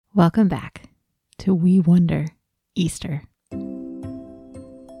Welcome back to We Wonder Easter.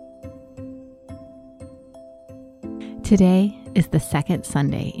 Today is the second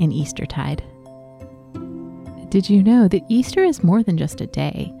Sunday in Eastertide. Did you know that Easter is more than just a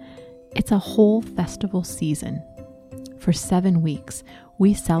day? It's a whole festival season. For 7 weeks,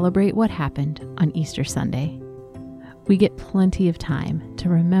 we celebrate what happened on Easter Sunday. We get plenty of time to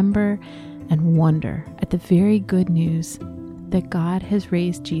remember and wonder at the very good news that God has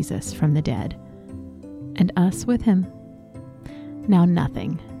raised Jesus from the dead, and us with him. Now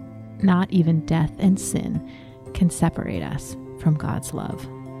nothing, not even death and sin, can separate us from God's love.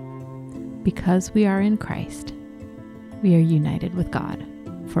 Because we are in Christ, we are united with God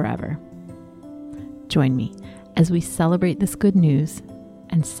forever. Join me as we celebrate this good news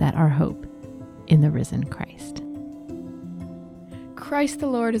and set our hope in the risen Christ. Christ the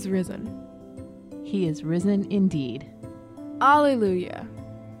Lord is risen. He is risen indeed. Alleluia.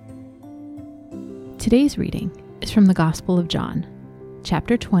 Today's reading is from the Gospel of John,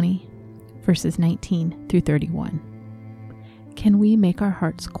 chapter 20, verses 19 through 31. Can we make our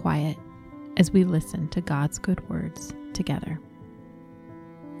hearts quiet as we listen to God's good words together?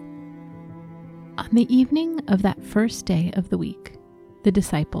 On the evening of that first day of the week, the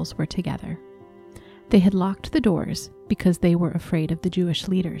disciples were together. They had locked the doors because they were afraid of the Jewish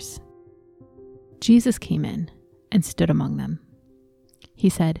leaders. Jesus came in and stood among them. He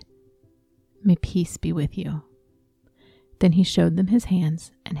said, "May peace be with you." Then he showed them his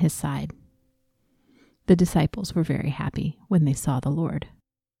hands and his side. The disciples were very happy when they saw the Lord.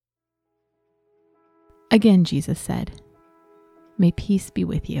 Again, Jesus said, "May peace be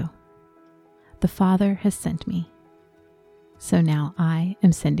with you. The Father has sent me, so now I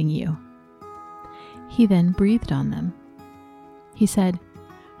am sending you." He then breathed on them. He said,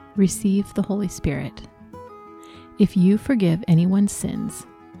 "Receive the Holy Spirit. If you forgive anyone's sins,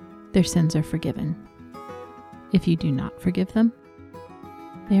 their sins are forgiven. If you do not forgive them,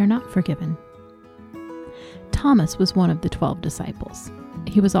 they are not forgiven." Thomas was one of the 12 disciples.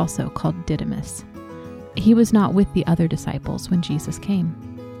 He was also called Didymus. He was not with the other disciples when Jesus came.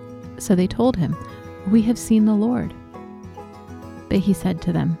 So they told him, "We have seen the Lord." But he said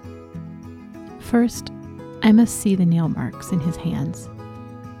to them, "First, I must see the nail marks in his hands.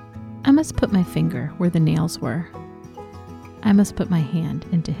 I must put my finger where the nails were. I must put my hand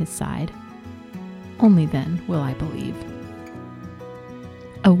into his side. Only then will I believe."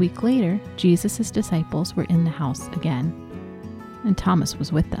 A week later, Jesus' disciples were in the house again, and Thomas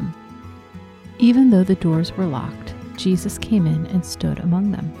was with them. Even though the doors were locked, Jesus came in and stood among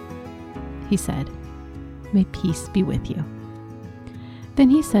them. He said, "May peace be with you."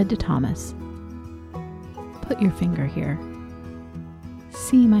 Then he said to Thomas, "Put your finger here.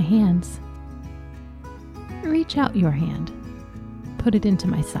 See my hands. Reach out your hand. Put it into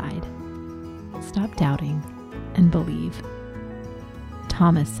my side. Stop doubting and believe."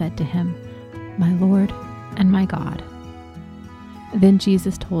 Thomas said to him, "My Lord and my God." Then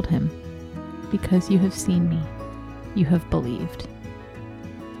Jesus told him, "Because you have seen me, you have believed.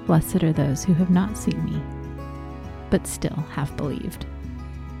 Blessed are those who have not seen me, but still have believed."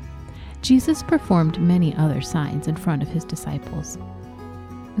 Jesus performed many other signs in front of his disciples.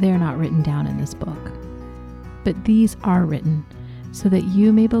 They are not written down in this book, but these are written so that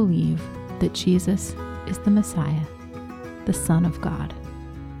you may believe that Jesus is the Messiah, the Son of God.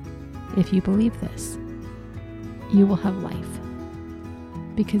 If you believe this, you will have life,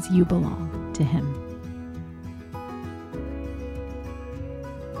 because you belong to him.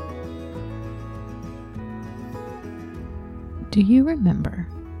 Do you remember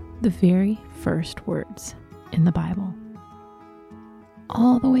the very first words in the Bible?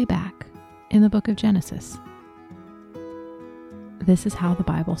 All the way back in the book of Genesis. This is how the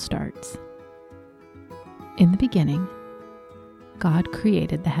Bible starts. In the beginning, God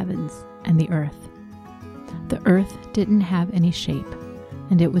created the heavens and the earth. The earth didn't have any shape,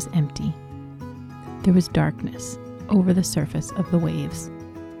 and it was empty. There was darkness over the surface of the waves.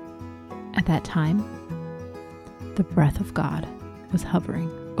 At that time, the breath of God was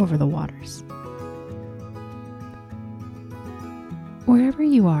hovering over the waters. Wherever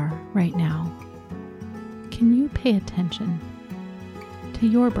you are right now, can you pay attention to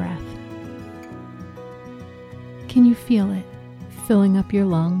your breath? Can you feel it filling up your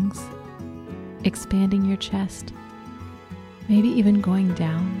lungs, expanding your chest, maybe even going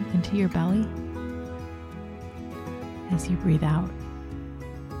down into your belly? As you breathe out,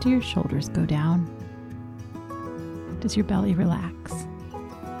 do your shoulders go down? Does your belly relax?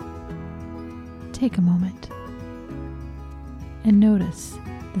 Take a moment and notice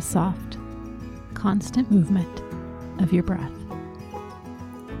the soft, constant movement of your breath.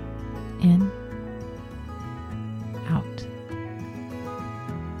 In, out.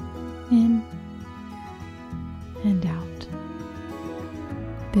 In and out.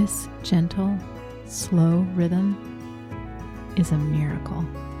 This gentle, slow rhythm is a miracle.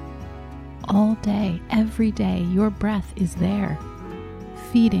 All day, every day, your breath is there,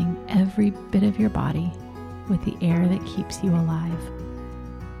 feeding every bit of your body with the air that keeps you alive.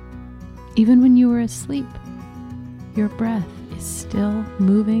 Even when you are asleep, your breath is still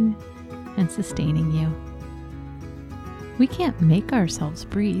moving and sustaining you. We can't make ourselves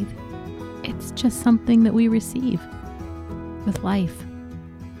breathe. It's just something that we receive with life.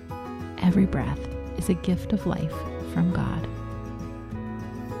 Every breath is a gift of life from God.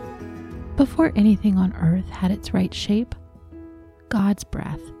 Before anything on earth had its right shape, God's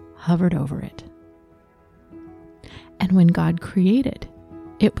breath hovered over it. And when God created,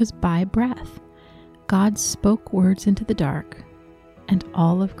 it was by breath. God spoke words into the dark, and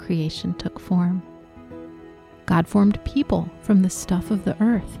all of creation took form. God formed people from the stuff of the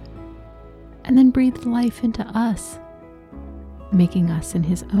earth, and then breathed life into us, making us in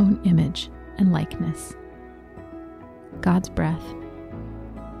His own image and likeness. God's breath,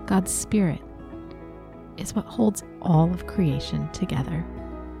 God's Spirit, is what holds all of creation together.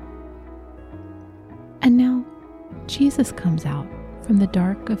 And now, Jesus comes out from the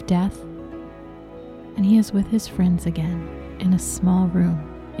dark of death, and He is with His friends again in a small room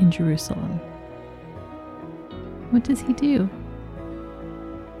in Jerusalem. What does He do?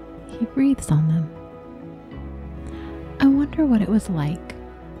 He breathes on them. I wonder what it was like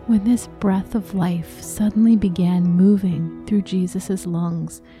when this breath of life suddenly began moving through Jesus'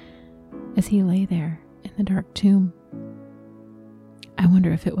 lungs as He lay there in the dark tomb. I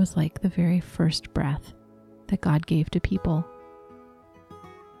wonder if it was like the very first breath that God gave to people.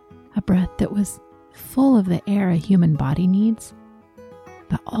 A breath that was full of the air a human body needs,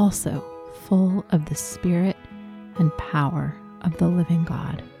 but also full of the Spirit and power of the living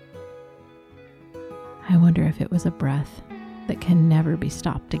God. I wonder if it was a breath that can never be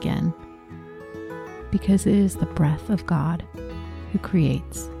stopped again, because it is the breath of God who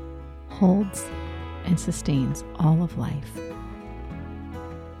creates, holds, and sustains all of life.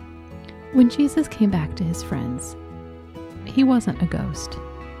 When Jesus came back to His friends, He wasn't a ghost.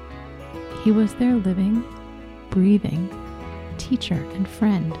 He was their living, breathing teacher and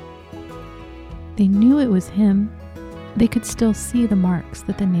friend. They knew it was Him. They could still see the marks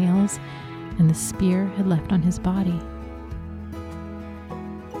that the nails and the spear had left on His body.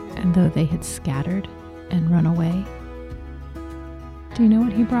 And though they had scattered and run away, do you know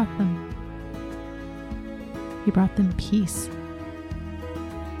what He brought them? He brought them peace.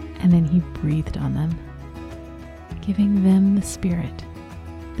 And then He breathed on them, giving them the Spirit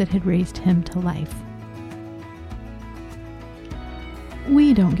that had raised Him to life.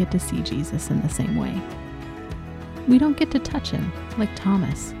 We don't get to see Jesus in the same way. We don't get to touch Him like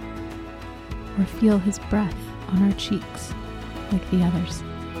Thomas, or feel His breath on our cheeks like the others.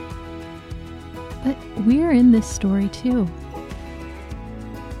 But we're in this story too.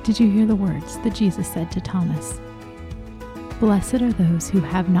 Did you hear the words that Jesus said to Thomas? Blessed are those who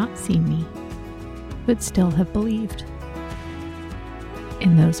have not seen me, but still have believed.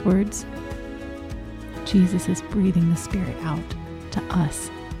 In those words, Jesus is breathing the Spirit out to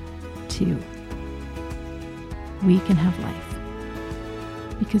us too. We can have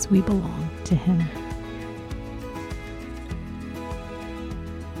life because we belong to Him.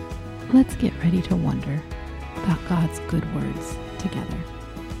 Let's get ready to wonder about God's good words together.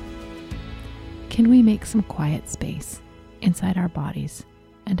 Can we make some quiet space inside our bodies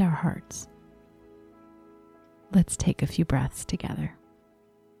and our hearts? Let's take a few breaths together.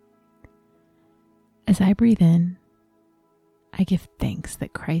 As I breathe in, I give thanks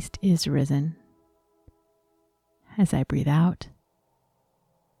that Christ is risen. As I breathe out,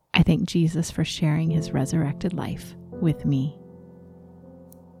 I thank Jesus for sharing His resurrected life with me.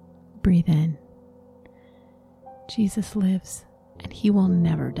 Breathe in. Jesus lives, and He will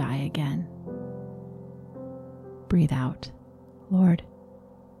never die again. Breathe out. Lord,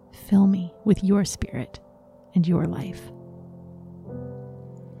 fill me with your Spirit and your life.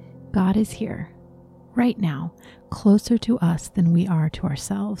 God is here, right now, closer to us than we are to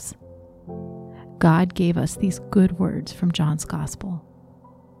ourselves. God gave us these good words from John's Gospel.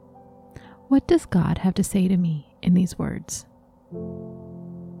 What does God have to say to me in these words?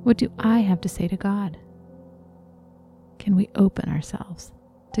 What do I have to say to God? Can we open ourselves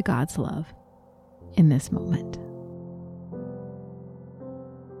to God's love in this moment?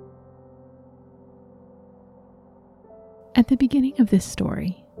 At the beginning of this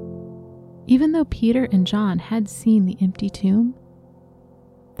story, even though Peter and John had seen the empty tomb,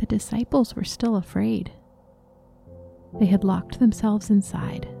 the disciples were still afraid. They had locked themselves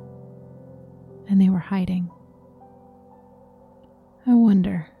inside, and they were hiding. I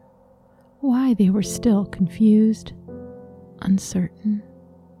wonder why they were still confused, uncertain,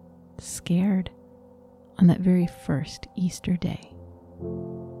 scared on that very first Easter day.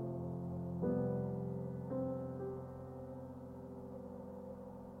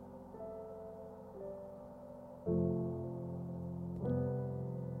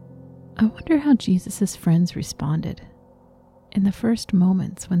 I wonder how Jesus' friends responded in the first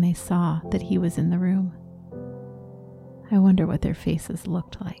moments when they saw that he was in the room. I wonder what their faces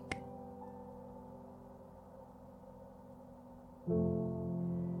looked like.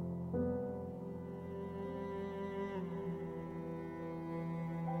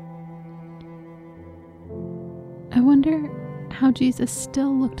 I wonder how Jesus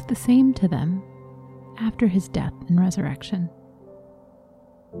still looked the same to them after his death and resurrection.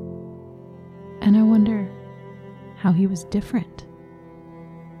 And I wonder how he was different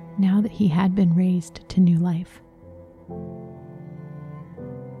now that he had been raised to new life.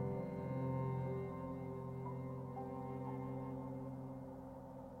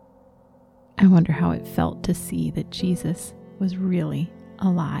 I wonder how it felt to see that Jesus was really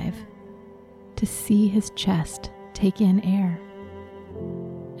alive, to see his chest take in air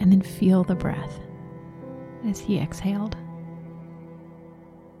and then feel the breath as he exhaled.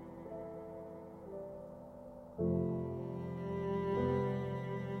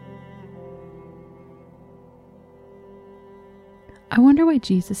 I wonder why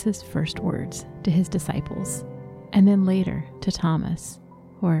Jesus' first words to his disciples and then later to Thomas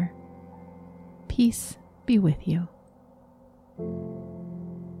were, "Peace be with you."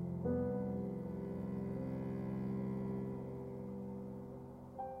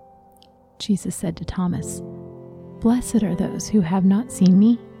 Jesus said to Thomas, "Blessed are those who have not seen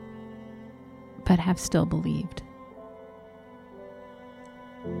me, but have still believed."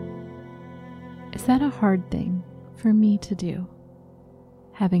 Is that a hard thing for me to do,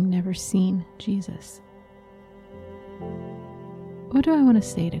 having never seen Jesus? What do I want to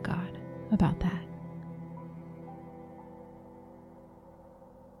say to God about that?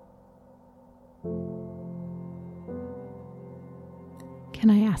 Can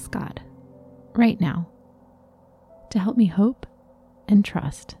I ask God right now to help me hope and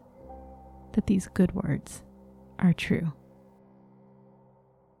trust that these good words are true?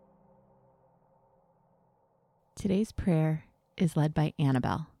 Today's prayer is led by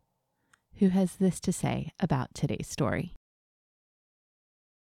Annabelle, who has this to say about today's story.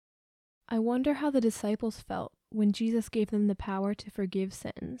 I wonder how the disciples felt when Jesus gave them the power to forgive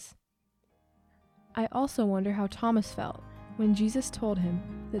sins. I also wonder how Thomas felt when Jesus told him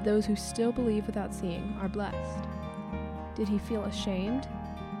that those who still believe without seeing are blessed. Did he feel ashamed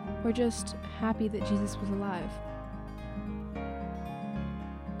or just happy that Jesus was alive?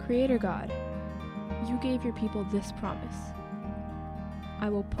 Creator God, you gave your people this promise. I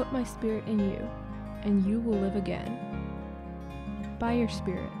will put my spirit in you, and you will live again. By your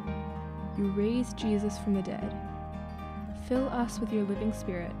spirit, you raised Jesus from the dead. Fill us with your living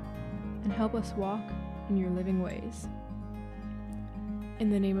spirit, and help us walk in your living ways.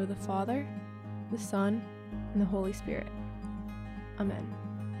 In the name of the Father, the Son, and the Holy Spirit. Amen.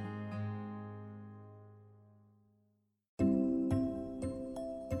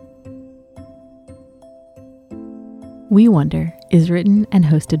 We Wonder is written and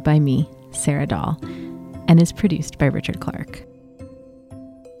hosted by me, Sarah Dahl, and is produced by Richard Clark.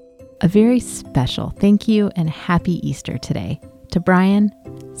 A very special thank you and happy Easter today to Brian,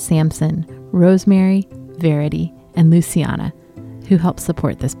 Samson, Rosemary, Verity, and Luciana, who help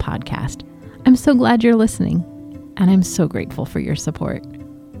support this podcast. I'm so glad you're listening, and I'm so grateful for your support.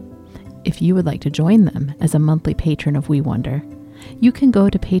 If you would like to join them as a monthly patron of We Wonder, you can go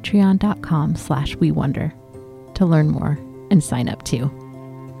to patreon.com/WeWonder to learn more and sign up too.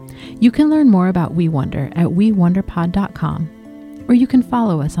 You can learn more about We Wonder at WeWonderPod.com, or you can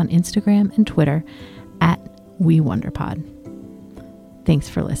follow us on Instagram and Twitter at WeWonderPod. Thanks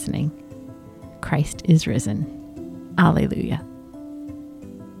for listening. Christ is risen. Alleluia.